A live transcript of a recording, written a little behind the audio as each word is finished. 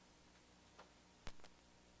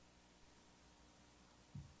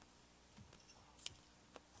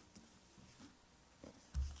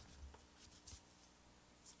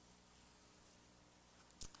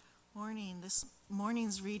morning. This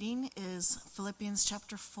morning's reading is Philippians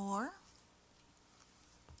chapter 4,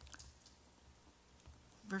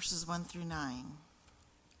 verses 1 through 9.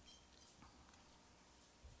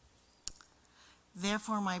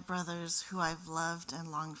 Therefore, my brothers, who I've loved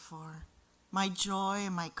and longed for, my joy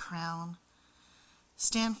and my crown,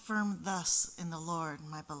 stand firm thus in the Lord,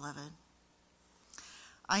 my beloved.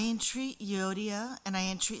 I entreat Euodia and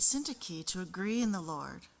I entreat Syntyche to agree in the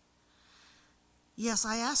Lord. Yes,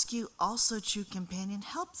 I ask you also, true companion,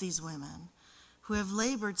 help these women who have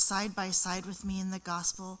labored side by side with me in the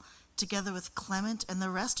gospel, together with Clement and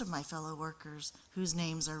the rest of my fellow workers whose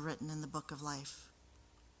names are written in the book of life.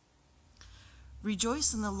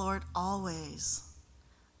 Rejoice in the Lord always.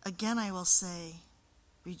 Again I will say,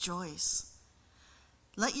 rejoice.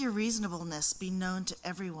 Let your reasonableness be known to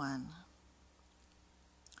everyone.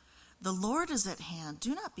 The Lord is at hand.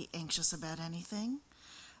 Do not be anxious about anything,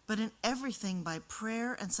 but in everything by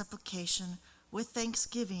prayer and supplication with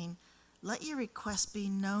thanksgiving, let your requests be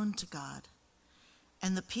known to God.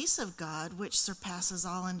 And the peace of God, which surpasses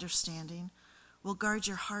all understanding, will guard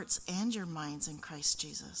your hearts and your minds in Christ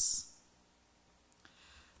Jesus.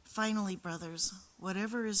 Finally, brothers,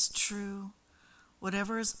 whatever is true,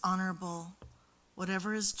 whatever is honorable,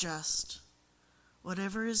 whatever is just,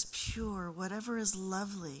 whatever is pure, whatever is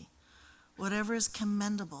lovely, whatever is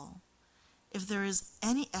commendable, if there is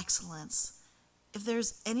any excellence, if there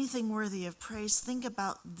is anything worthy of praise, think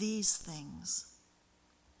about these things.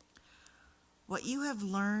 What you have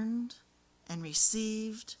learned and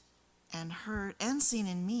received and heard and seen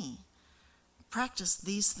in me, practice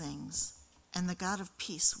these things, and the God of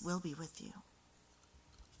peace will be with you.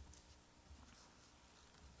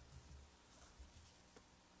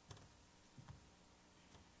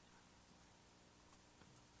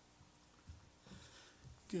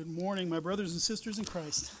 Good morning, my brothers and sisters in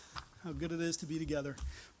Christ. How good it is to be together. I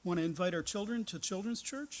want to invite our children to Children's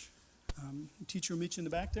Church. The teacher will meet you in the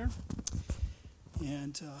back there.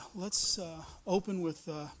 And let's open with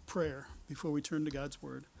prayer before we turn to God's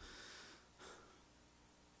Word.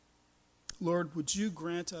 Lord, would you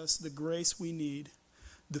grant us the grace we need,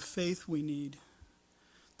 the faith we need,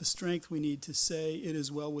 the strength we need to say, it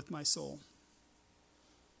is well with my soul,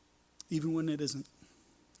 even when it isn't.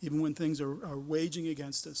 Even when things are waging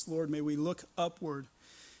against us. Lord, may we look upward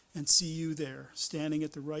and see you there, standing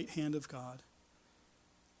at the right hand of God.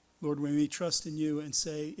 Lord, may we trust in you and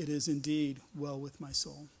say, it is indeed well with my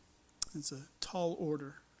soul. It's a tall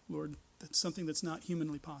order, Lord. That's something that's not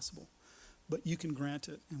humanly possible. But you can grant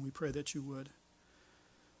it, and we pray that you would.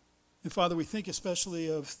 And Father, we think especially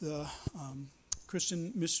of the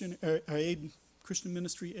Christian ministry aid,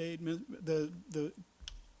 the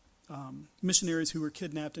missionaries who were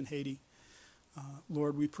kidnapped in Haiti.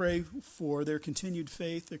 Lord, we pray for their continued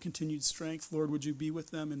faith, their continued strength. Lord, would you be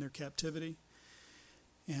with them in their captivity?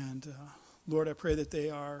 And Lord, I pray that they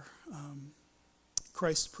are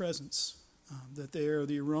Christ's presence, that they are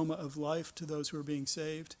the aroma of life to those who are being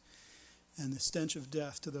saved, and the stench of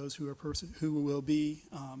death to those who will be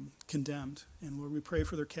condemned. And Lord, we pray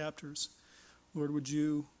for their captors. Lord, would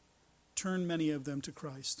you turn many of them to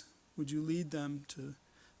Christ? Would you lead them to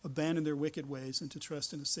abandon their wicked ways and to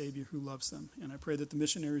trust in a Savior who loves them? And I pray that the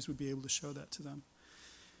missionaries would be able to show that to them.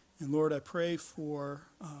 And Lord, I pray for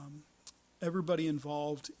everybody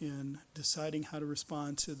involved in deciding how to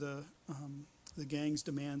respond to the gang's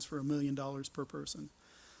demands for $1 million per person.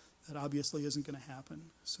 That obviously isn't going to happen.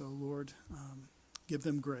 So Lord, give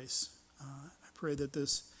them grace. I pray that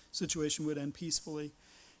this situation would end peacefully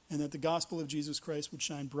and that the gospel of Jesus Christ would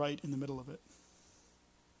shine bright in the middle of it.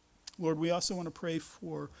 Lord, we also want to pray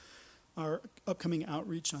for our upcoming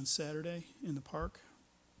outreach on Saturday in the park.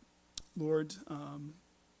 Lord,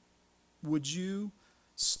 would you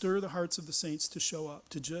stir the hearts of the saints to show up,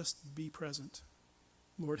 to just be present?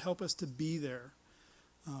 Lord, help us to be there,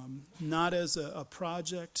 not as a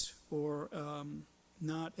project or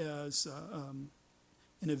not as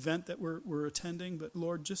an event that we're attending, but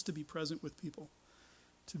Lord, just to be present with people,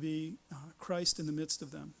 to be Christ in the midst of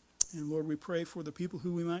them. And Lord, we pray for the people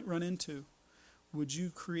who we might run into. Would you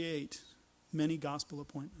create many gospel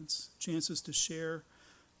appointments, chances to share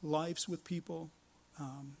lives with people,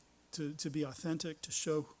 to be authentic, to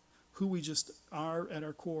show who we just are at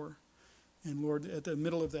our core. And Lord, at the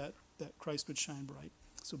middle of that Christ would shine bright.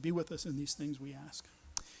 So be with us in these things, we ask.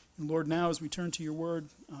 And Lord, now as we turn to your word,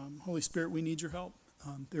 Holy Spirit, we need your help.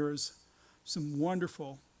 There is some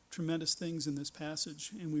wonderful, tremendous things in this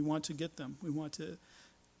passage, and we want to get them. We want to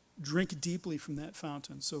drink deeply from that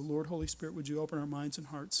fountain. So Lord, Holy Spirit, would you open our minds and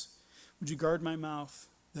hearts? Would you guard my mouth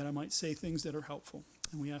that I might say things that are helpful?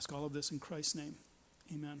 And we ask all of this in Christ's name.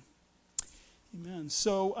 Amen. Amen.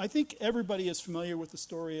 So I think everybody is familiar with the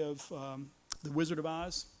story of the Wizard of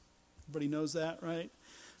Oz. Everybody knows that, right?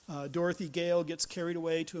 Dorothy Gale gets carried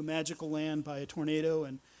away to a magical land by a tornado,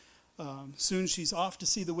 and soon she's off to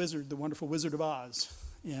see the wizard, the wonderful Wizard of Oz.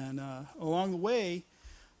 And along the way,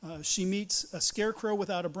 she meets a scarecrow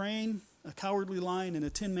without a brain, a cowardly lion, and a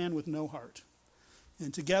tin man with no heart.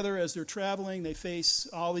 And together, as they're traveling, they face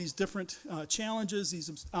all these different challenges,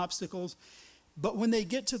 these obstacles. But when they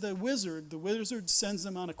get to the wizard sends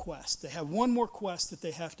them on a quest. They have one more quest that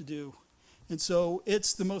they have to do. And so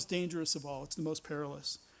it's the most dangerous of all. It's the most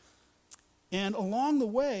perilous. And along the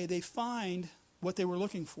way, they find what they were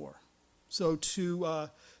looking for. So to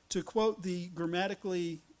quote the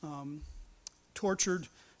grammatically tortured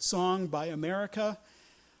song by America,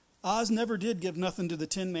 Oz never did give nothing to the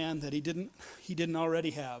Tin Man that he didn't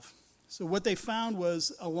already have. So what they found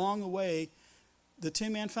was, along the way, the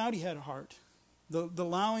Tin Man found he had a heart. The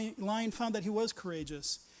lion found that he was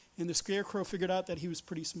courageous, and the scarecrow figured out that he was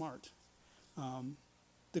pretty smart.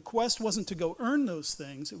 The quest wasn't to go earn those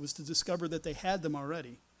things, it was to discover that they had them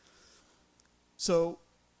already. So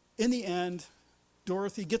in the end,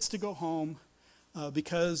 Dorothy gets to go home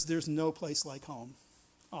because there's no place like home.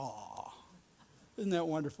 Aww, isn't that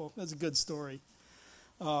wonderful? That's a good story.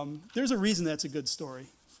 There's a reason that's a good story.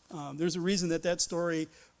 There's a reason that story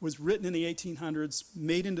was written in the 1800s,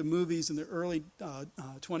 made into movies in the early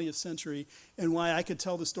 20th century, and why I could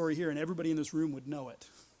tell the story here and everybody in this room would know it.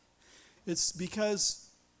 It's because,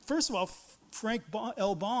 first of all, Frank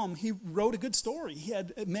L. Baum, he wrote a good story. He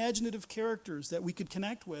had imaginative characters that we could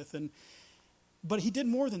connect with, but he did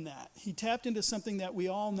more than that. He tapped into something that we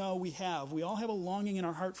all know we have. We all have a longing in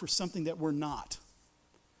our heart for something that we're not.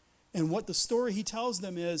 And what the story he tells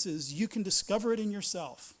them is you can discover it in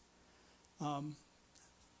yourself.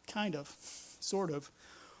 Kind of, sort of.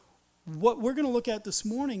 What we're going to look at this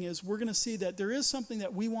morning is we're going to see that there is something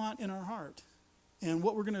that we want in our heart. And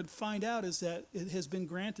what we're going to find out is that it has been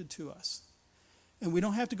granted to us. And we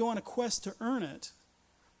don't have to go on a quest to earn it.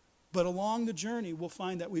 But along the journey, we'll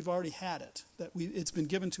find that we've already had it, that it's been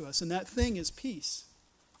given to us. And that thing is peace,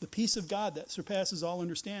 the peace of God that surpasses all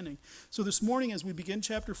understanding. So this morning, as we begin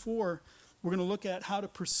chapter 4, we're going to look at how to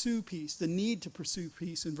pursue peace, the need to pursue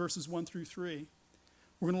peace in verses 1 through 3.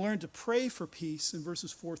 We're going to learn to pray for peace in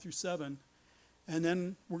verses 4 through 7. And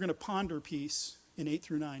then we're going to ponder peace in 8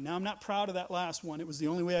 through 9. Now, I'm not proud of that last one. It was the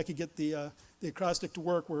only way I could get the acrostic to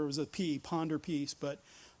work, where it was a P, ponder peace. But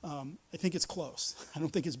I think it's close. I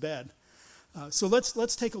don't think it's bad. So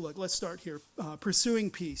let's take a look. Let's start here.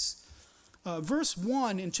 Pursuing peace. Verse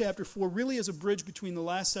 1 in chapter 4 really is a bridge between the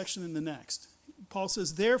last section and the next. Paul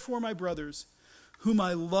says, "Therefore, my brothers, whom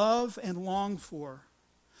I love and long for,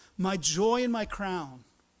 my joy and my crown,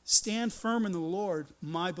 stand firm in the Lord,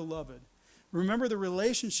 my beloved." Remember the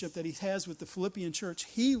relationship that he has with the Philippian church.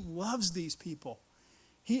 He loves these people.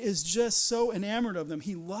 He is just so enamored of them.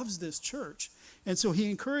 He loves this church. And so he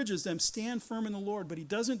encourages them, stand firm in the Lord, but he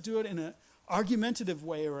doesn't do it in an argumentative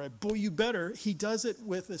way or a, boy, you better. He does it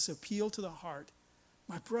with this appeal to the heart.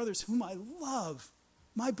 My brothers, whom I love,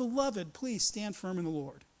 my beloved, please stand firm in the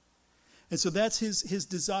Lord. And so that's his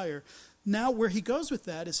desire. Now, where he goes with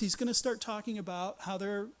that is he's going to start talking about how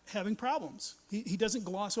they're having problems. He doesn't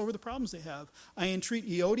gloss over the problems they have. I entreat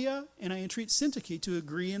Euodia and I entreat Syntyche to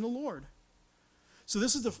agree in the Lord. So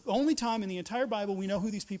this is the only time in the entire Bible we know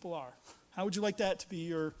who these people are. How would you like that to be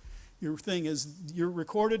your thing? Is you're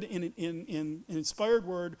recorded in an inspired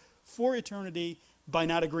word for eternity by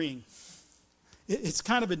not agreeing. It's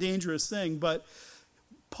kind of a dangerous thing, but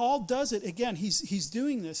Paul does it again. He's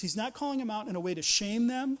doing this. He's not calling them out in a way to shame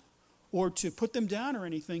them or to put them down or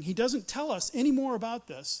anything. He doesn't tell us any more about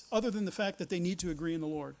this other than the fact that they need to agree in the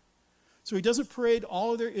Lord. So he doesn't parade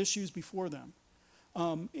all of their issues before them.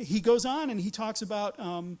 He goes on and he talks about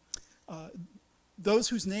those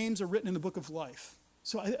whose names are written in the book of life.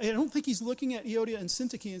 So I don't think he's looking at Euodia and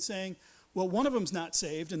Syntyche and saying, well, one of them's not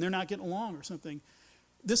saved and they're not getting along or something.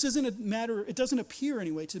 This isn't a matter, it doesn't appear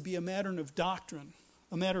anyway to be a matter of doctrine,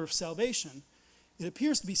 a matter of salvation. It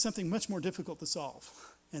appears to be something much more difficult to solve.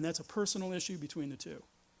 And that's a personal issue between the two.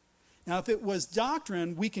 Now, if it was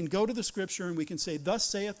doctrine, we can go to the scripture and we can say, thus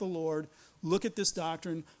saith the Lord, look at this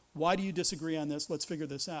doctrine. Why do you disagree on this? Let's figure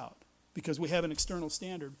this out. Because we have an external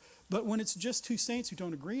standard. But when it's just two saints who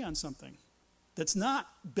don't agree on something, that's not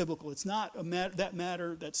biblical. It's not that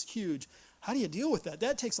matter that's huge. How do you deal with that?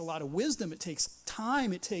 That takes a lot of wisdom. It takes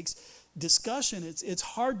time. It takes discussion. It's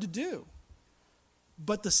hard to do.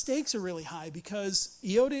 But the stakes are really high because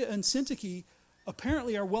Euodia and Syntyche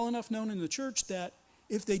apparently are well enough known in the church that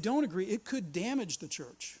if they don't agree, it could damage the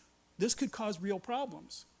church. This could cause real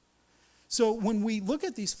problems. So when we look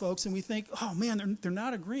at these folks and we think, oh man, they're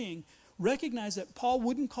not agreeing, recognize that Paul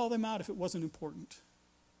wouldn't call them out if it wasn't important.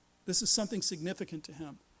 This is something significant to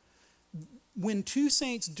him. When two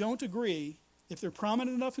saints don't agree, if they're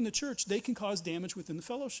prominent enough in the church, they can cause damage within the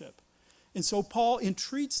fellowship. And so Paul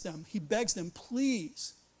entreats them. He begs them,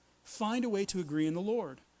 please find a way to agree in the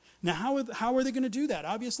Lord. Now, how are they going to do that?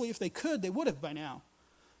 Obviously, if they could, they would have by now.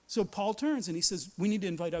 So Paul turns and he says, we need to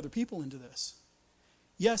invite other people into this.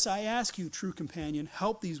 Yes, I ask you, true companion,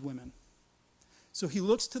 help these women. So he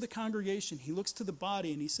looks to the congregation, he looks to the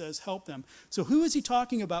body, and he says, help them. So who is he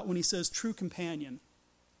talking about when he says true companion?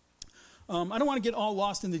 I don't want to get all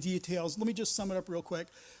lost in the details. Let me just sum it up real quick.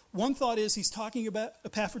 One thought is he's talking about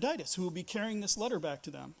Epaphroditus, who will be carrying this letter back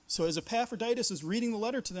to them. So as Epaphroditus is reading the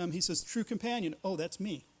letter to them, he says, true companion, oh, that's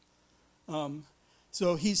me.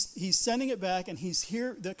 So he's sending it back, and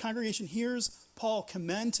the congregation hears Paul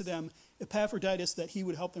commend to them Epaphroditus that he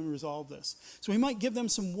would help them resolve this. So he might give them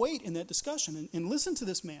some weight in that discussion and listen to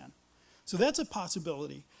this man. So that's a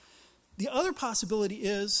possibility. The other possibility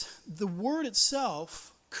is the word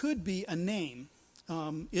itself could be a name.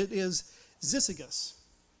 It is Zyzigus.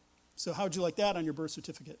 So how'd you like that on your birth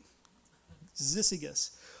certificate?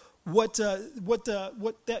 Zyzigus. What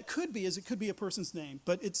that could be is it could be a person's name,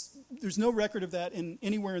 but there's no record of that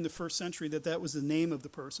anywhere in the first century that was the name of the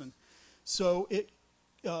person. So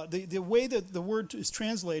the way that the word is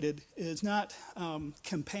translated is not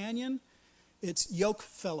companion, it's yoke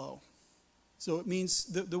fellow. So it means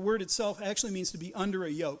the word itself actually means to be under a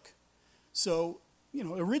yoke. So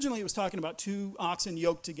originally it was talking about two oxen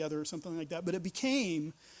yoked together or something like that, but it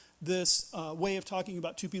became this way of talking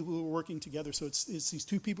about two people who are working together. So it's these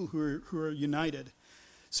two people who are united.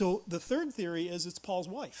 So the third theory is it's Paul's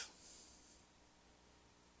wife.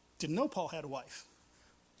 Didn't know Paul had a wife.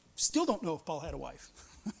 Still don't know if Paul had a wife.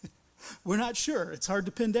 We're not sure. It's hard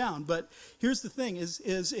to pin down. But here's the thing, is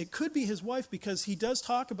it could be his wife because he does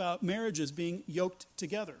talk about marriages being yoked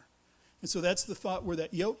together. And so that's the thought where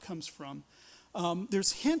that yoke comes from.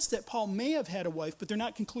 There's hints that Paul may have had a wife, but they're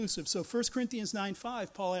not conclusive. So 1 Corinthians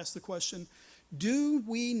 9:5, Paul asks the question, do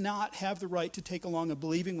we not have the right to take along a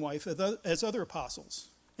believing wife as other apostles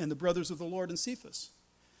and the brothers of the Lord and Cephas?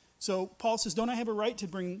 So Paul says, don't I have a right to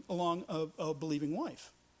bring along a believing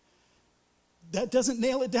wife? That doesn't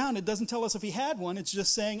nail it down. It doesn't tell us if he had one. It's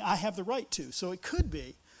just saying I have the right to. So it could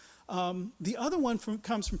be. The other one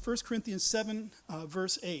comes from 1 Corinthians 7,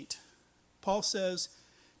 verse 8. Paul says,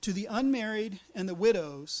 to the unmarried and the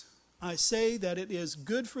widows, I say that it is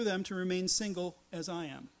good for them to remain single as I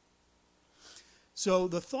am. So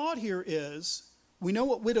the thought here is, we know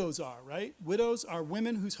what widows are, right? Widows are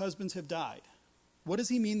women whose husbands have died. What does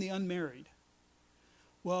he mean, the unmarried?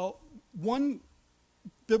 Well, one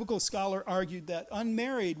biblical scholar argued that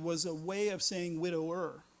unmarried was a way of saying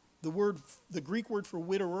widower. The Greek word for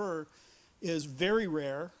widower is very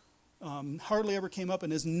rare, hardly ever came up,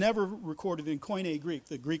 and is never recorded in Koine Greek,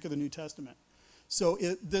 the Greek of the New Testament. So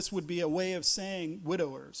this would be a way of saying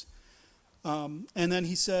widowers. And then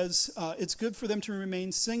he says, it's good for them to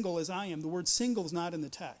remain single as I am. The word single is not in the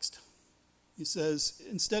text. He says,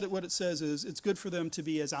 instead what it says is, it's good for them to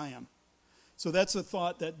be as I am. So that's a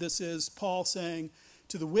thought that this is Paul saying,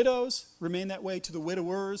 to the widows, remain that way. To the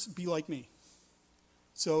widowers, be like me.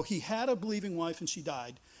 So he had a believing wife and she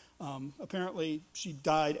died. Apparently she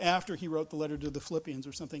died after he wrote the letter to the Philippians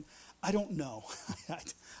or something. I don't know.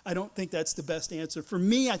 I don't think that's the best answer. For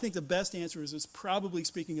me, I think the best answer is it's probably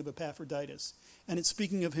speaking of Epaphroditus. And it's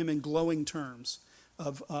speaking of him in glowing terms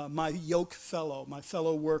of my yoke fellow, my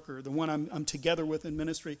fellow worker, the one I'm together with in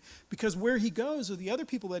ministry. Because where he goes, or the other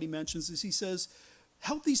people that he mentions, is he says,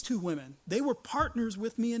 help these two women. They were partners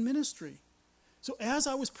with me in ministry. So as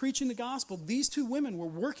I was preaching the gospel, these two women were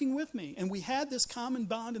working with me, and we had this common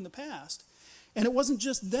bond in the past. And it wasn't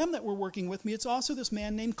just them that were working with me, it's also this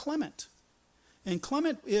man named Clement. And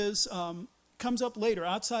Clement comes up later,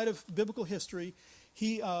 outside of biblical history.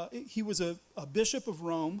 He was a bishop of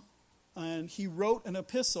Rome, and he wrote an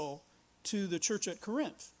epistle to the church at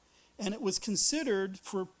Corinth. And it was considered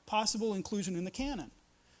for possible inclusion in the canon.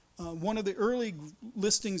 One of the early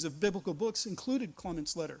listings of biblical books included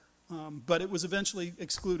Clement's letter, but it was eventually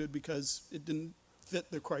excluded because it didn't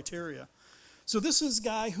fit the criteria. So this is a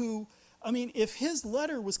guy who, if his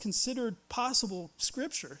letter was considered possible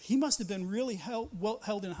scripture, he must have been really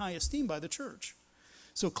held in high esteem by the church.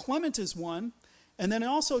 So Clement is one, and then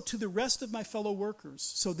also to the rest of my fellow workers.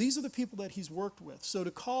 So these are the people that he's worked with. So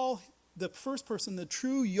to call the first person the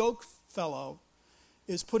true yoke fellow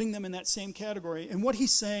is putting them in that same category. And what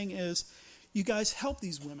he's saying is, you guys help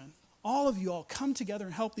these women. All of you all come together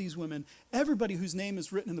and help these women. Everybody whose name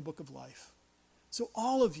is written in the book of life. So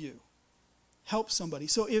all of you, help somebody.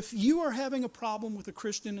 So if you are having a problem with a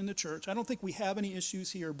Christian in the church, I don't think we have any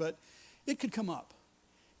issues here, but it could come up.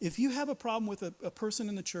 If you have a problem with a person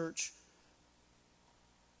in the church,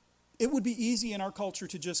 it would be easy in our culture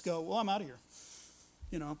to just go, well, I'm out of here.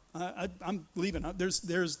 You know, I'm leaving.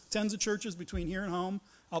 There's tens of churches between here and home.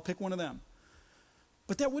 I'll pick one of them.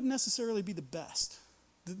 But that wouldn't necessarily be the best.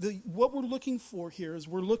 What we're looking for here is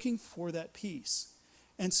we're looking for that peace.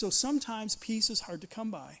 And so sometimes peace is hard to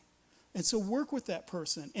come by. And so work with that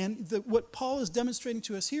person. And what Paul is demonstrating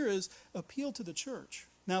to us here is appeal to the church.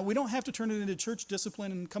 Now, we don't have to turn it into church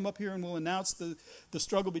discipline and come up here and we'll announce the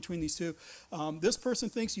struggle between these two. This person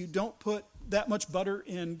thinks you don't put that much butter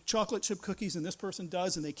in chocolate chip cookies and this person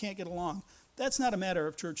does and they can't get along. That's not a matter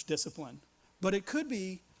of church discipline. But it could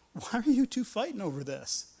be, why are you two fighting over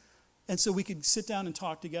this? And so we could sit down and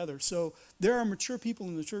talk together. So there are mature people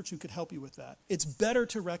in the church who could help you with that. It's better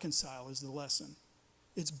to reconcile is the lesson.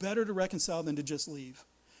 It's better to reconcile than to just leave.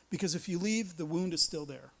 Because if you leave, the wound is still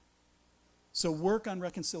there. So work on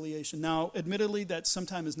reconciliation. Now, admittedly, that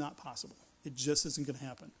sometimes is not possible. It just isn't going to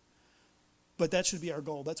happen. But that should be our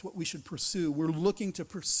goal. That's what we should pursue. We're looking to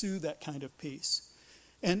pursue that kind of peace.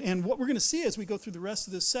 And what we're going to see as we go through the rest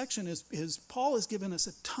of this section is Paul has given us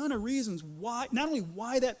a ton of reasons why, not only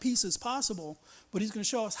why that peace is possible, but he's going to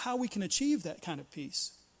show us how we can achieve that kind of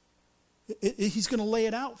peace. He's going to lay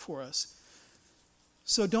it out for us.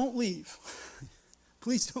 So don't leave.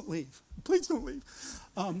 Please don't leave. Please don't leave.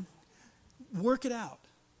 Work it out.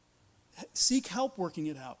 Seek help working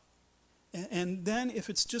it out. And then if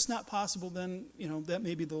it's just not possible, then, that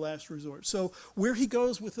may be the last resort. So where he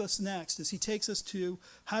goes with us next is he takes us to,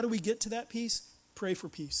 how do we get to that peace? Pray for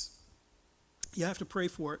peace. You have to pray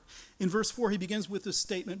for it. In verse 4, he begins with this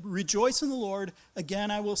statement, rejoice in the Lord.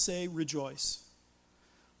 Again, I will say rejoice.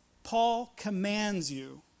 Paul commands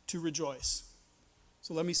you to rejoice.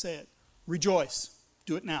 So let me say it. Rejoice.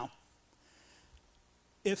 Do it now.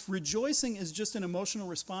 If rejoicing is just an emotional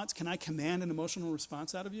response, can I command an emotional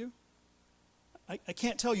response out of you? I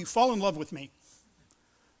can't tell you, fall in love with me.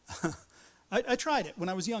 I tried it when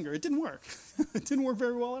I was younger. It didn't work. It didn't work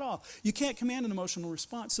very well at all. You can't command an emotional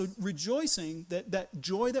response. So rejoicing, that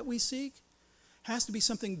joy that we seek, has to be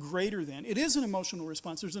something greater than. It is an emotional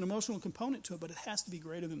response. There's an emotional component to it, but it has to be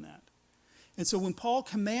greater than that. And so when Paul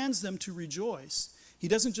commands them to rejoice, he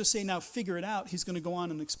doesn't just say, now figure it out. He's going to go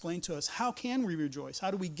on and explain to us, how can we rejoice?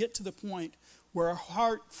 How do we get to the point where our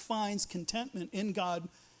heart finds contentment in God,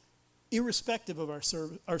 irrespective of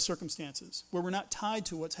our circumstances, where we're not tied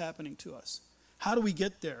to what's happening to us? How do we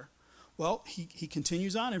get there? Well, he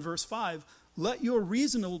continues on in verse 5, let your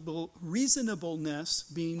reasonableness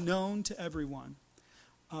be known to everyone.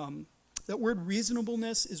 That word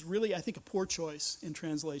reasonableness is really, I think, a poor choice in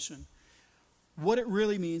translation. What it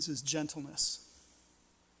really means is gentleness.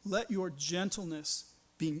 Let your gentleness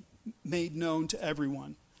be made known to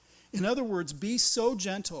everyone. In other words, be so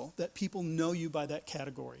gentle that people know you by that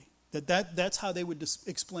category. That's how they would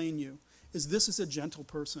explain you, is this is a gentle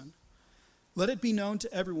person. Let it be known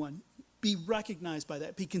to everyone. Be recognized by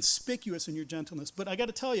that. Be conspicuous in your gentleness. But I got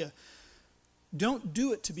to tell you, don't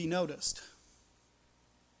do it to be noticed,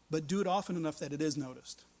 but do it often enough that it is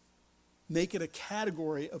noticed. Make it a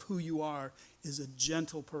category of who you are, is a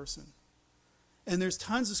gentle person. And there's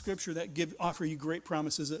tons of scripture that offer you great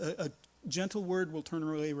promises. A gentle word will turn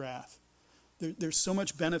away wrath. There's so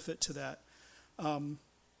much benefit to that.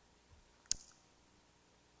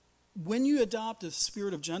 When you adopt a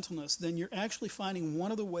spirit of gentleness, then you're actually finding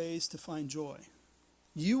one of the ways to find joy.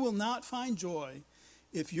 You will not find joy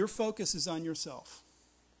if your focus is on yourself.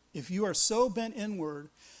 If you are so bent inward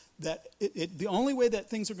that the only way that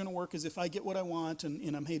things are going to work is if I get what I want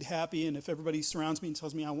and I'm made happy, and if everybody surrounds me and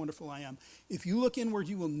tells me how wonderful I am. If you look inward,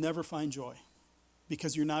 you will never find joy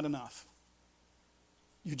because you're not enough.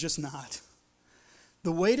 You're just not.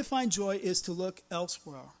 The way to find joy is to look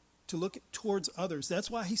elsewhere, to look towards others.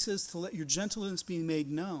 That's why he says to let your gentleness be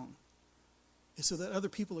made known, is so that other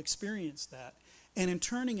people experience that. And in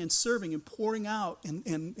turning and serving and pouring out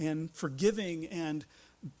and forgiving and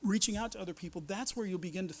reaching out to other people, that's where you'll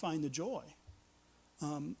begin to find the joy.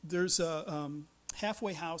 There's a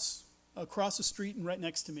halfway house across the street and right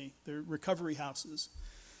next to me. They're recovery houses.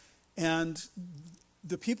 And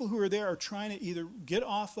the people who are there are trying to either get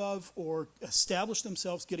off of or establish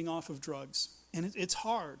themselves getting off of drugs. And it's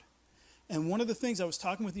hard. And one of the things, I was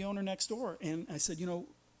talking with the owner next door, and I said,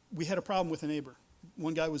 we had a problem with a neighbor.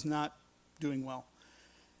 One guy was not doing well.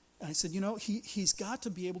 And I said, he's got to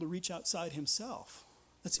be able to reach outside himself.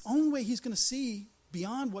 That's the only way he's going to see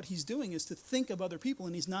beyond what he's doing is to think of other people,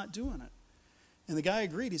 and he's not doing it. And the guy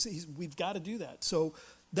agreed. He said, we've got to do that. So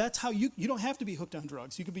That's how you don't have to be hooked on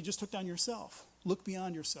drugs. You could be just hooked on yourself. Look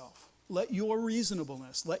beyond yourself. Let your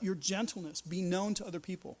reasonableness, let your gentleness be known to other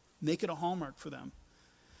people. Make it a hallmark for them.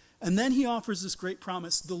 And then he offers this great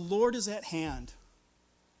promise, the Lord is at hand.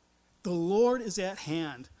 The Lord is at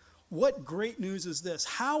hand. What great news is this?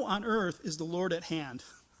 How on earth is the Lord at hand?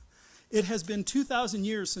 It has been 2,000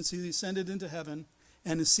 years since he ascended into heaven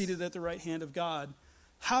and is seated at the right hand of God.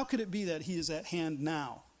 How could it be that he is at hand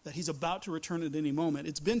now, that he's about to return at any moment?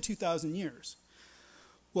 It's been 2,000 years.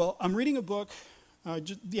 Well, I'm reading a book,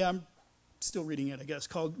 I'm still reading it, I guess,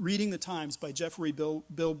 called Reading the Times by Jeffrey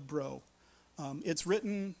Bilbrough. It's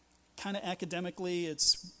written kind of academically.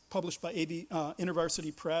 It's published by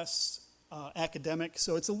InterVarsity Press, academic.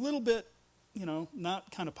 So it's a little bit,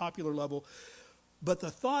 not kind of popular level. But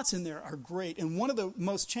the thoughts in there are great. And one of the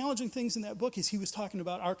most challenging things in that book is he was talking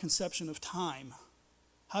about our conception of time.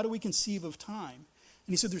 How do we conceive of time?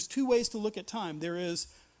 And he said there's two ways to look at time. There is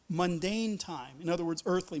mundane time. In other words,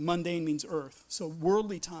 earthly. Mundane means earth. So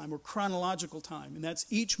worldly time or chronological time. And that's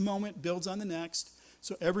each moment builds on the next.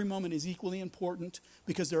 So every moment is equally important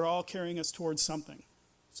because they're all carrying us towards something.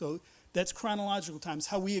 So that's chronological time. It's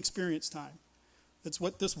how we experience time. That's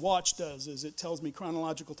what this watch does, is it tells me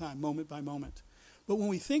chronological time, moment by moment. But when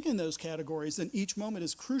we think in those categories, then each moment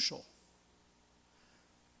is crucial.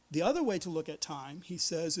 The other way to look at time, he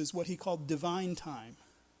says, is what he called divine time.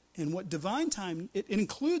 And what divine time, it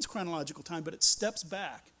includes chronological time, but it steps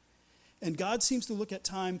back. And God seems to look at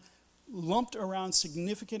time lumped around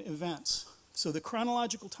significant events. So the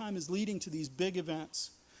chronological time is leading to these big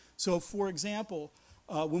events. So for example,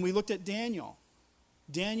 when we looked at Daniel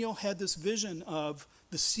had this vision of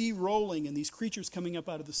the sea rolling and these creatures coming up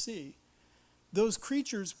out of the sea. Those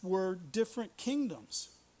creatures were different kingdoms.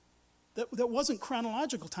 That wasn't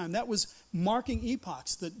chronological time. That was marking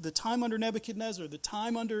epochs. The time under Nebuchadnezzar, the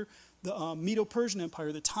time under the Medo-Persian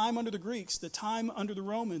Empire, the time under the Greeks, the time under the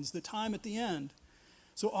Romans, the time at the end.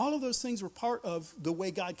 So all of those things were part of the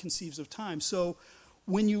way God conceives of time. So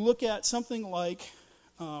when you look at something like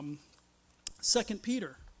 2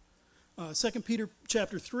 Peter, 2 Peter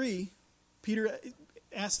chapter 3, Peter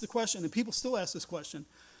asked the question, and people still ask this question,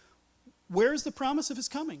 where is the promise of his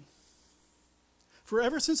coming? For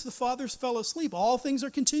ever since the fathers fell asleep, all things are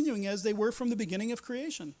continuing as they were from the beginning of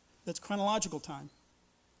creation. That's chronological time.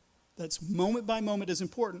 That's moment by moment is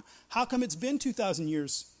important. How come it's been 2,000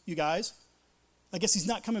 years, you guys? I guess he's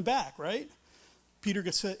not coming back, right? Peter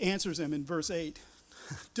answers him in verse 8.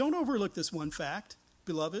 Don't overlook this one fact,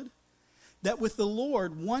 beloved, that with the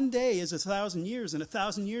Lord, 1 day is 1,000 years, and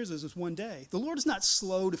 1,000 years is 1 day. The Lord is not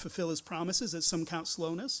slow to fulfill his promises, as some count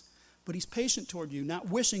slowness, but he's patient toward you, not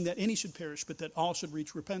wishing that any should perish, but that all should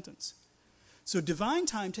reach repentance. So divine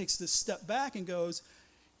time takes this step back and goes,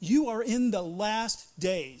 you are in the last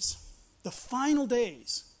days, the final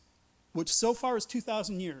days, which so far is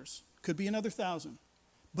 2,000 years, could be another 1,000.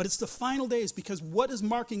 But it's the final days, because what is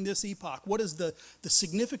marking this epoch? What is the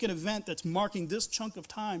significant event that's marking this chunk of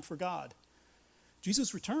time for God?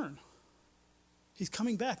 Jesus' return. He's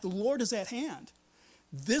coming back. The Lord is at hand.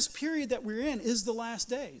 This period that we're in is the last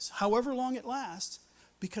days, however long it lasts,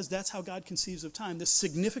 because that's how God conceives of time. This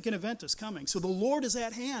significant event is coming. So the Lord is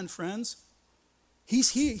at hand, friends. He's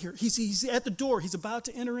here. He's at the door. He's about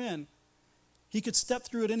to enter in. He could step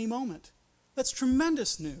through at any moment. That's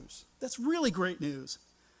tremendous news. That's really great news.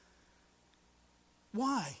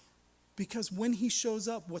 Why? Because when he shows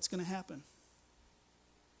up, what's going to happen?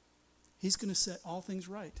 He's going to set all things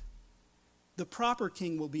right. The proper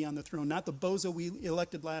king will be on the throne, not the bozo we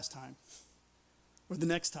elected last time, or the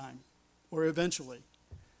next time, or eventually.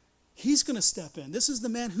 He's going to step in. This is the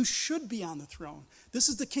man who should be on the throne. This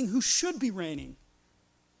is the king who should be reigning.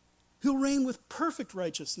 He'll reign with perfect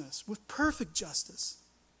righteousness, with perfect justice.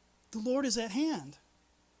 The Lord is at hand.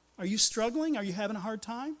 Are you struggling? Are you having a hard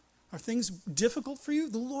time? Are things difficult for you?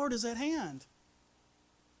 The Lord is at hand.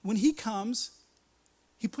 When he comes,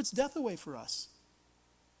 he puts death away for us.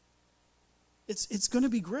 It's going to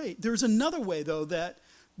be great. There's another way, though, that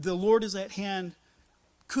the Lord is at hand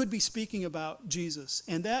could be speaking about Jesus.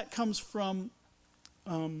 And that comes from,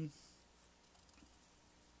 I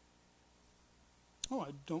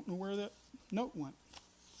don't know where that note went.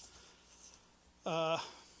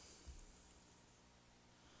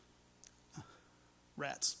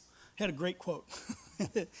 Rats. I had a great quote.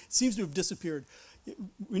 It seems to have disappeared.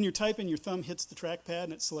 When you're typing, your thumb hits the trackpad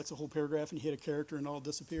and it selects a whole paragraph and you hit a character and it all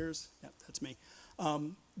disappears. Yeah, that's me.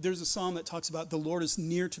 There's a psalm that talks about the Lord is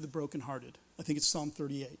near to the brokenhearted. I think it's Psalm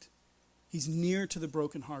 38. He's near to the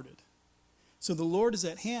brokenhearted. So the Lord is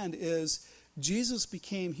at hand is Jesus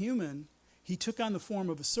became human. He took on the form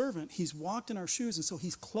of a servant. He's walked in our shoes, and so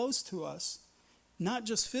he's close to us. not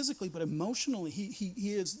just physically, but emotionally.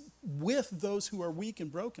 He is with those who are weak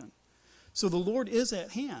and broken. So the Lord is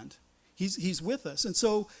at hand. He's with us. And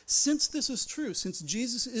so since this is true, since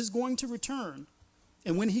Jesus is going to return,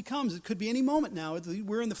 and when he comes, it could be any moment now,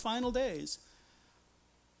 we're in the final days,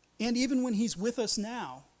 and even when he's with us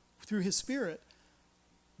now through his Spirit,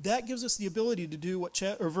 that gives us the ability to do what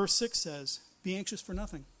verse 6 says, be anxious for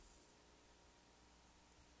nothing.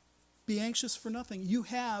 Be anxious for nothing. You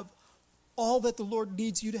have all that the Lord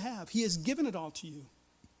needs you to have. He has given it all to you.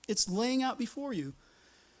 It's laying out before you.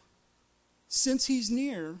 Since he's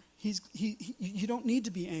near, you don't need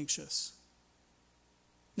to be anxious.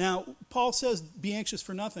 Now, Paul says, be anxious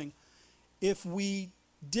for nothing. If we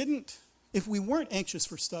weren't anxious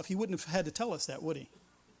for stuff, he wouldn't have had to tell us that, would he?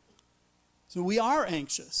 So we are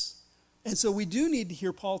anxious. And so we do need to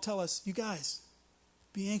hear Paul tell us, you guys,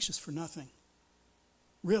 be anxious for nothing.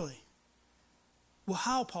 Really? Well,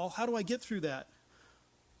 how, Paul? How do I get through that?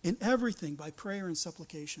 In everything, by prayer and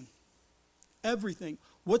supplication. Everything.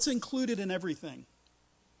 What's included in everything?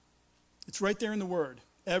 It's right there in the word.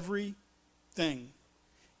 Everything.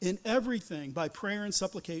 In everything, by prayer and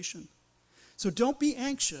supplication. So don't be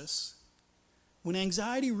anxious. When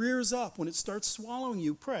anxiety rears up, when it starts swallowing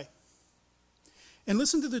you, pray. And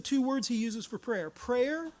listen to the two words he uses for prayer.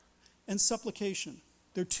 Prayer and supplication.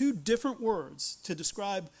 They're two different words to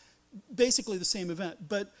describe basically the same event.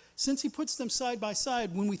 But since he puts them side by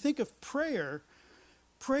side, when we think of prayer,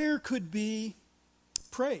 prayer could be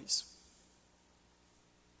praise.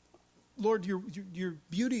 Lord, your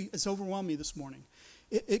beauty has overwhelmed me this morning.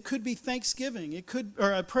 It could be thanksgiving. It could,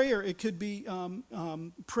 or a prayer. It could be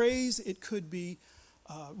praise. It could be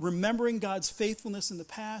remembering God's faithfulness in the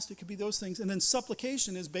past. It could be those things. And then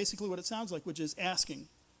supplication is basically what it sounds like, which is asking,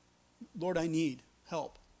 Lord, I need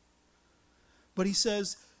help. But he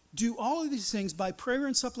says, do all of these things by prayer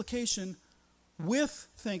and supplication with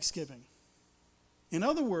thanksgiving. In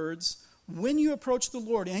other words, when you approach the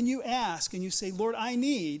Lord and you ask and you say, Lord, I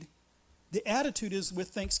need, the attitude is with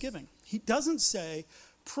thanksgiving. He doesn't say,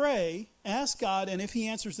 pray, ask God, and if he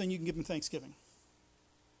answers, then you can give him thanksgiving.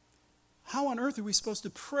 How on earth are we supposed to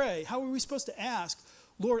pray? How are we supposed to ask,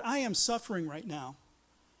 Lord, I am suffering right now,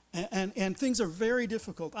 and things are very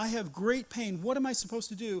difficult. I have great pain. What am I supposed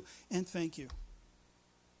to do? And thank you.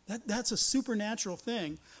 That's a supernatural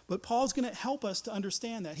thing, but Paul's going to help us to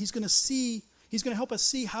understand that. He's going to help us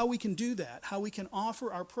see how we can do that, how we can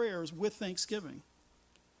offer our prayers with thanksgiving.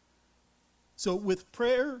 So with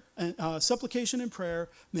prayer, supplication and prayer,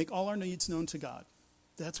 make all our needs known to God.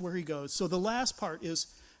 That's where he goes. So the last part is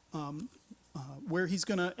where he's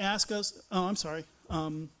going to ask us,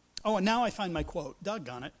 and now I find my quote.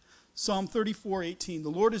 Doggone it. Psalm 34:18. The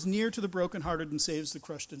Lord is near to the brokenhearted and saves the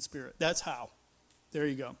crushed in spirit. That's how. There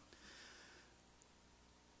you go.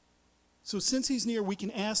 So since he's near, we can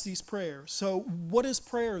ask these prayers. So what is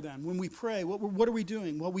prayer then? When we pray, what are we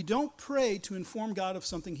doing? Well, we don't pray to inform God of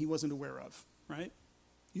something he wasn't aware of, right?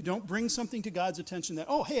 You don't bring something to God's attention that,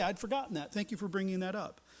 oh, hey, I'd forgotten that. Thank you for bringing that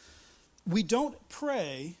up. We don't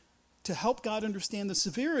pray to help God understand the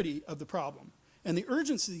severity of the problem and the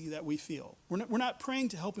urgency that we feel. We're not praying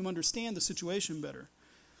to help him understand the situation better.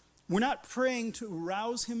 We're not praying to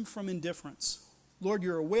arouse him from indifference. Lord,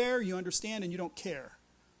 you're aware, you understand, and you don't care.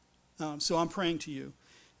 So I'm praying to you.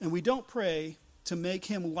 And we don't pray to make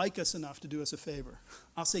him like us enough to do us a favor.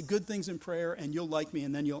 I'll say good things in prayer, and you'll like me,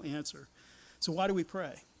 and then you'll answer. So why do we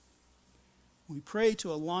pray? We pray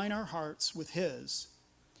to align our hearts with his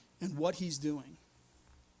and what he's doing.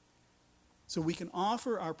 So we can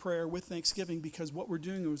offer our prayer with thanksgiving because what we're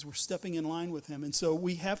doing is we're stepping in line with him. And so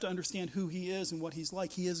we have to understand who he is and what he's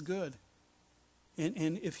like. He is good.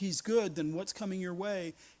 And if he's good, then what's coming your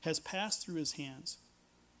way has passed through his hands.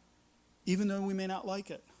 Even though we may not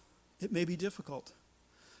like it. It may be difficult.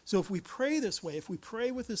 So if we pray this way, if we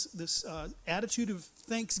pray with this attitude of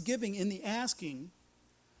thanksgiving in the asking,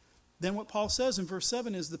 then what Paul says in verse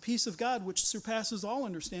 7 is the peace of God, which surpasses all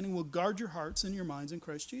understanding, will guard your hearts and your minds in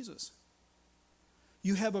Christ Jesus.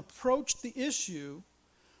 You have approached the issue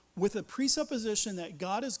with a presupposition that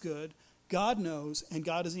God is good, God knows, and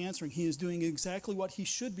God is answering. He is doing exactly what he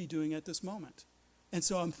should be doing at this moment. And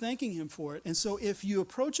so I'm thanking him for it. And so if you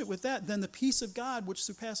approach it with that, then the peace of God, which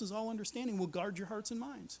surpasses all understanding, will guard your hearts and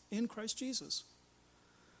minds in Christ Jesus.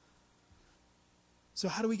 So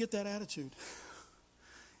how do we get that attitude?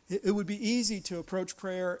 It would be easy to approach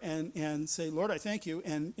prayer and say, Lord, I thank you,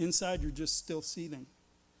 and inside you're just still seething.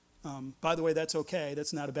 By the way, that's okay.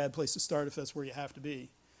 That's not a bad place to start if that's where you have to be.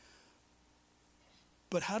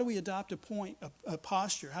 But how do we adopt a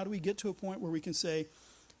posture? How do we get to a point where we can say,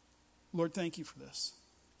 Lord, thank you for this.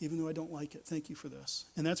 even though I don't like it. Thank you for this.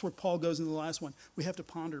 And that's where Paul goes into the last one. We have to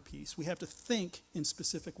ponder peace. We have to think in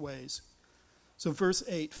specific ways. So verse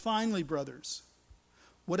 8, finally, brothers,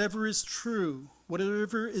 whatever is true,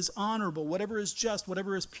 whatever is honorable, whatever is just,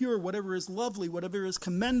 whatever is pure, whatever is lovely, whatever is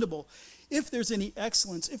commendable, if there's any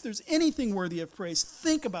excellence, if there's anything worthy of praise,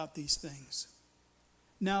 think about these things.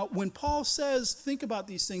 Now, when Paul says think about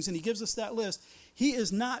these things and he gives us that list, he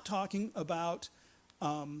is not talking about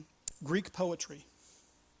Greek poetry.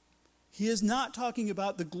 He is not talking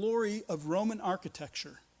about the glory of Roman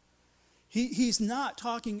architecture. He's not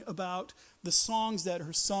talking about the songs that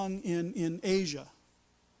are sung in Asia.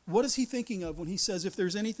 What is he thinking of when he says if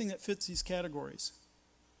there's anything that fits these categories?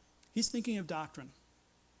 He's thinking of doctrine.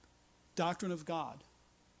 Doctrine of God.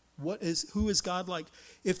 Who is God like?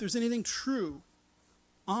 If there's anything true,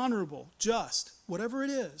 honorable, just, whatever it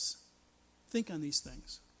is, think on these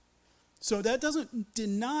things. So that doesn't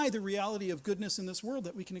deny the reality of goodness in this world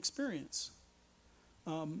that we can experience.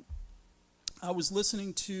 I was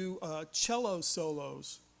listening to cello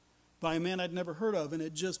solos by a man I'd never heard of, and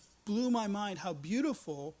it just blew my mind how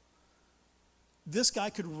beautiful this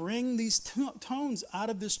guy could wring these tones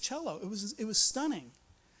out of this cello. It was stunning.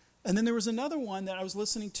 And then there was another one that I was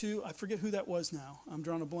listening to. I forget who that was now. I'm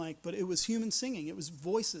drawing a blank. But it was human singing. It was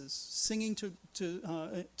voices singing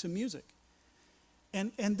to music.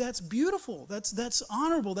 And that's beautiful. That's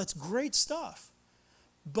honorable. That's great stuff.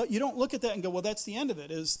 But you don't look at that and go, well, that's the end of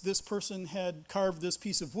it, is this person had carved this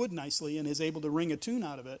piece of wood nicely and is able to wring a tune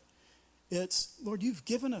out of it. It's, Lord, you've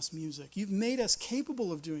given us music. You've made us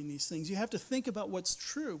capable of doing these things. You have to think about what's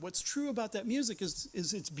true. What's true about that music is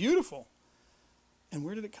it's beautiful. And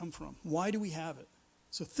where did it come from? Why do we have it?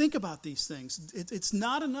 So think about these things. It's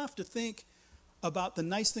not enough to think about the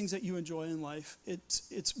nice things that you enjoy in life.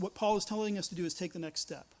 It's what Paul is telling us to do is take the next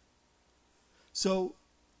step. So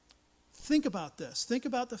think about this. Think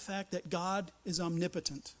about the fact that God is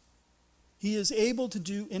omnipotent. He is able to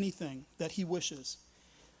do anything that he wishes.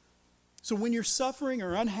 So when you're suffering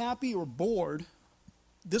or unhappy or bored,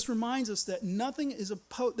 this reminds us that nothing is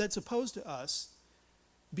that's opposed to us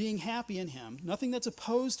being happy in him, nothing that's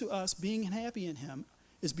opposed to us being happy in him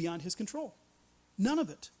is beyond his control. None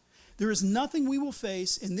of it. There is nothing we will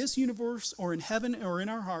face in this universe or in heaven or in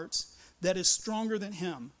our hearts that is stronger than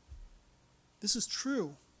him. This is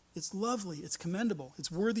true. It's lovely. It's commendable.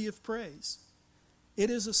 It's worthy of praise. It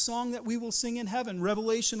is a song that we will sing in heaven.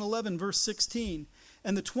 Revelation 11, verse 16.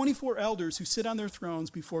 And the 24 elders who sit on their thrones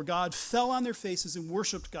before God fell on their faces and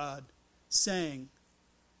worshiped God, saying,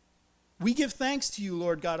 we give thanks to you,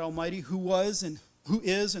 Lord God Almighty, who was and who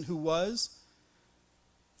is and who was,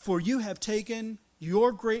 for you have taken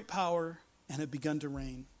your great power and have begun to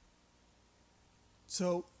reign.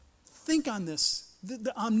 So think on this,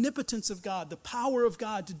 the omnipotence of God, the power of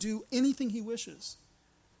God to do anything he wishes.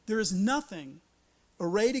 There is nothing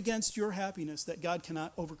arrayed against your happiness that God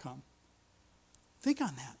cannot overcome. Think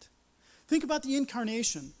on that. Think about the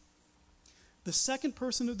incarnation. The second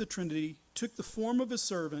person of the Trinity took the form of a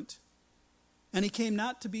servant, and he came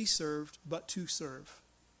not to be served, but to serve.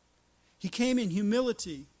 He came in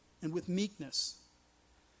humility and with meekness.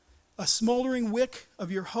 A smoldering wick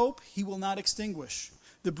of your hope he will not extinguish.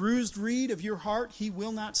 The bruised reed of your heart he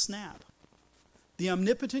will not snap. The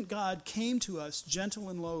omnipotent God came to us gentle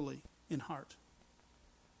and lowly in heart.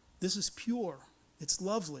 This is pure. It's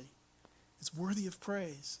lovely. It's worthy of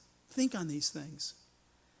praise. Think on these things.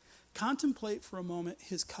 Contemplate for a moment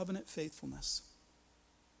his covenant faithfulness.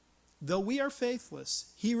 Though we are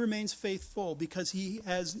faithless, he remains faithful because he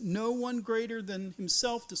has no one greater than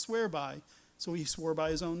himself to swear by, so he swore by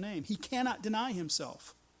his own name. He cannot deny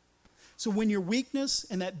himself. So when your weakness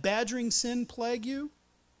and that badgering sin plague you,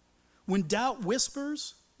 when doubt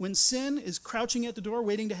whispers, when sin is crouching at the door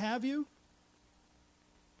waiting to have you,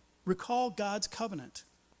 recall God's covenant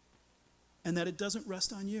and that it doesn't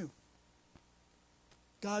rest on you.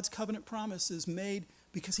 God's covenant promise is made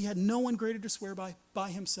because he had no one greater to swear by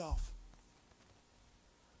himself.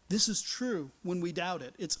 This is true when we doubt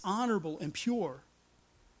it. It's honorable and pure,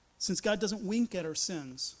 since God doesn't wink at our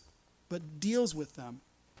sins, but deals with them.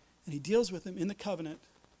 And he deals with them in the covenant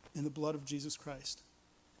in the blood of Jesus Christ.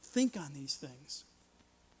 Think on these things.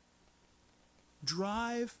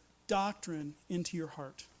 Drive doctrine into your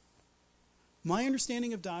heart. My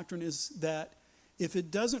understanding of doctrine is that if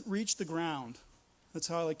it doesn't reach the ground, that's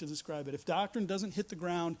how I like to describe it. If doctrine doesn't hit the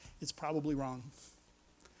ground, it's probably wrong.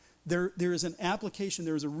 There is an application,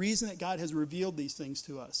 there is a reason that God has revealed these things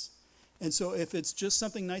to us. And so if it's just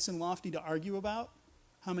something nice and lofty to argue about,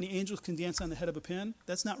 how many angels can dance on the head of a pin,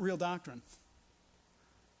 that's not real doctrine.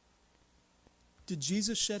 Did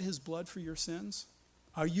Jesus shed his blood for your sins?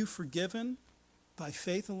 Are you forgiven by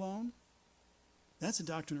faith alone, that's a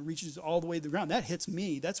doctrine that reaches all the way to the ground. That hits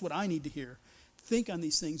me. That's what I need to hear. Think on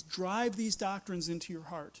these things. Drive these doctrines into your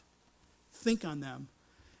heart. Think on them.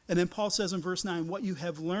 And then Paul says in verse 9, what you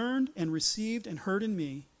have learned and received and heard in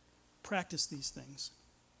me, practice these things.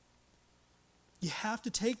 You have to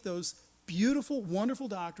take those beautiful, wonderful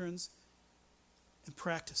doctrines and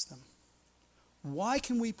practice them. Why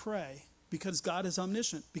can we pray? Because God is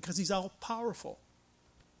omniscient, because he's all-powerful,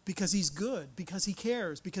 because he's good, because he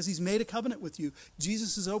cares, because he's made a covenant with you.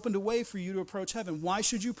 Jesus has opened a way for you to approach heaven. Why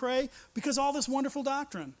should you pray? Because all this wonderful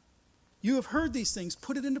doctrine. You have heard these things.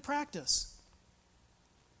 Put it into practice.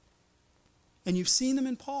 And you've seen them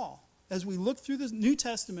in Paul. As we look through the New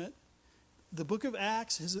Testament, the book of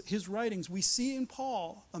Acts, his writings, we see in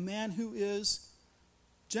Paul a man who is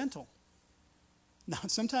gentle. Now,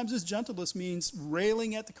 sometimes his gentleness means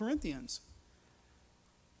railing at the Corinthians.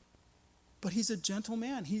 But he's a gentle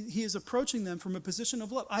man. He is approaching them from a position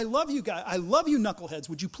of love. I love you guys. I love you knuckleheads.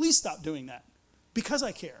 Would you please stop doing that? Because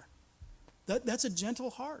I care. That's a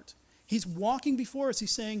gentle heart. He's walking before us.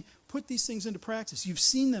 He's saying, put these things into practice. You've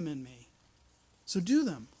seen them in me. So do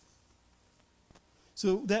them.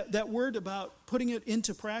 So that word about putting it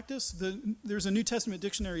into practice, there's a New Testament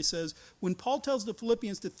dictionary that says, when Paul tells the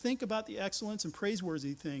Philippians to think about the excellence and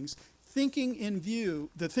praiseworthy things,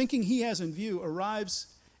 the thinking he has in view arrives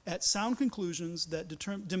at sound conclusions that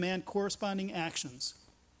demand corresponding actions.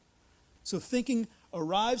 So thinking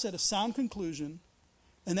arrives at a sound conclusion,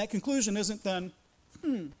 and that conclusion isn't then,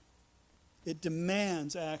 It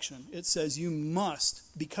demands action. It says you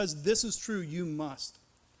must. Because this is true, you must.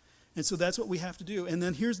 And so that's what we have to do. And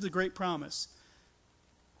then here's the great promise.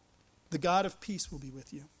 The God of peace will be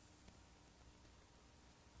with you.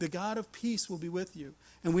 The God of peace will be with you.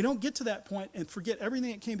 And we don't get to that point and forget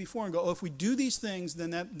everything that came before and go, if we do these things,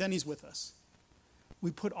 then he's with us. We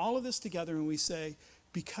put all of this together and we say,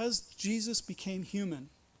 because Jesus became human,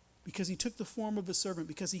 because he took the form of a servant,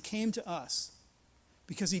 because he came to us,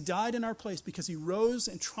 because he died in our place, because he rose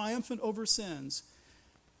and triumphant over sins,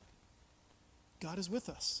 God is with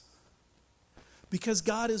us. Because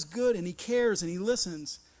God is good and he cares and he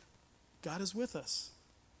listens, God is with us.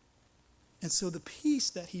 And so the peace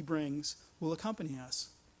that he brings will accompany us.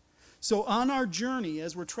 So on our journey,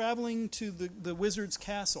 as we're traveling to the wizard's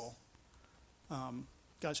castle,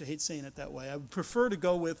 gosh, I hate saying it that way. I would prefer to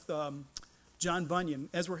go with John Bunyan.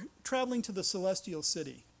 As we're traveling to the celestial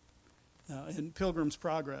city in Pilgrim's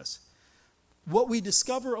Progress, what we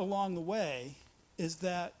discover along the way is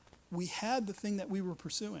that we had the thing that we were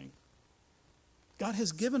pursuing. God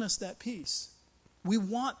has given us that peace. We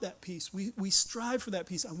want that peace. We strive for that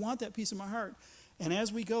peace. I want that peace in my heart. And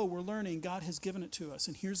as we go, we're learning God has given it to us.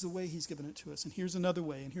 And here's the way he's given it to us. And here's another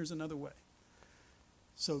way. And here's another way.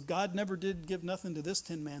 So God never did give nothing to this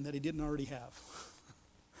tin man that he didn't already have.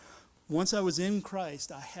 Once I was in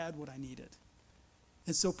Christ, I had what I needed.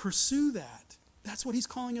 And so pursue that. That's what he's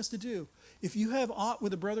calling us to do. If you have aught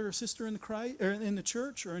with a brother or sister in the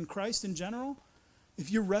church or in Christ in general,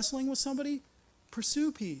 if you're wrestling with somebody,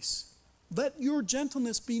 pursue peace. Let your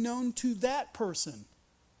gentleness be known to that person.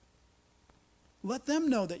 Let them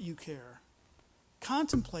know that you care.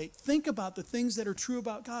 Contemplate, think about the things that are true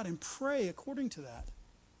about God and pray according to that.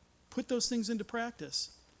 Put those things into practice.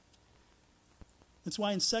 That's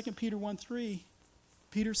why in 2 Peter 1:3,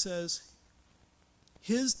 Peter says,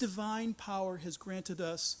 his divine power has granted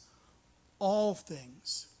us all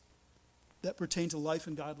things that pertain to life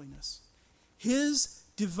and godliness. His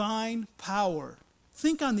divine power.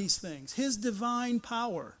 Think on these things. His divine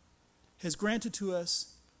power has granted to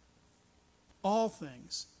us all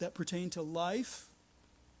things that pertain to life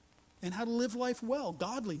and how to live life well,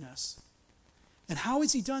 godliness. And how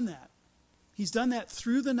has he done that? He's done that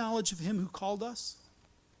through the knowledge of him who called us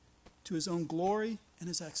to his own glory and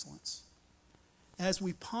his excellence. As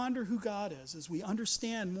we ponder who God is, as we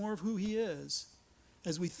understand more of who he is,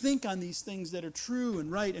 as we think on these things that are true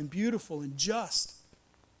and right and beautiful and just,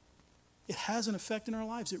 it has an effect in our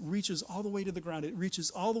lives. It reaches all the way to the ground. It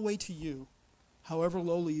reaches all the way to you, however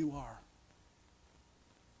lowly you are.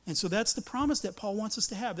 And so that's the promise that Paul wants us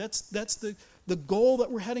to have. That's the goal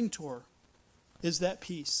that we're heading toward, is that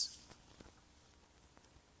peace.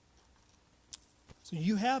 So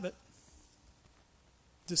you have it.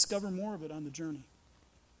 Discover more of it on the journey.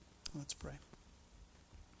 Let's pray.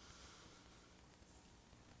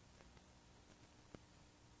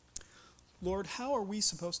 Lord, how are we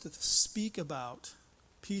supposed to speak about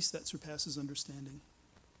peace that surpasses understanding?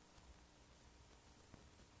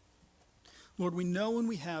 Lord, we know when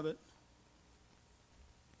we have it.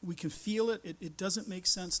 We can feel it. It doesn't make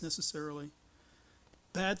sense necessarily.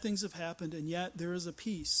 Bad things have happened, and yet there is a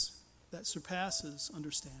peace that surpasses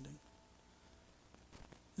understanding.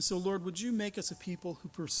 And so, Lord, would you make us a people who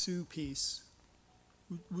pursue peace?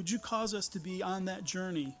 Would you cause us to be on that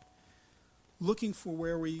journey, looking for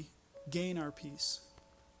where we gain our peace?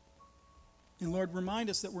 And Lord, remind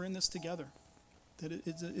us that we're in this together, that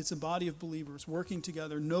it's a body of believers working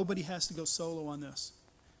together. Nobody has to go solo on this.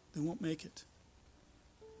 They won't make it.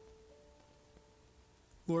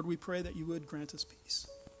 Lord, we pray that you would grant us peace.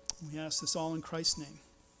 We ask this all in Christ's name,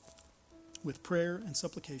 with prayer and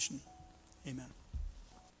supplication. Amen.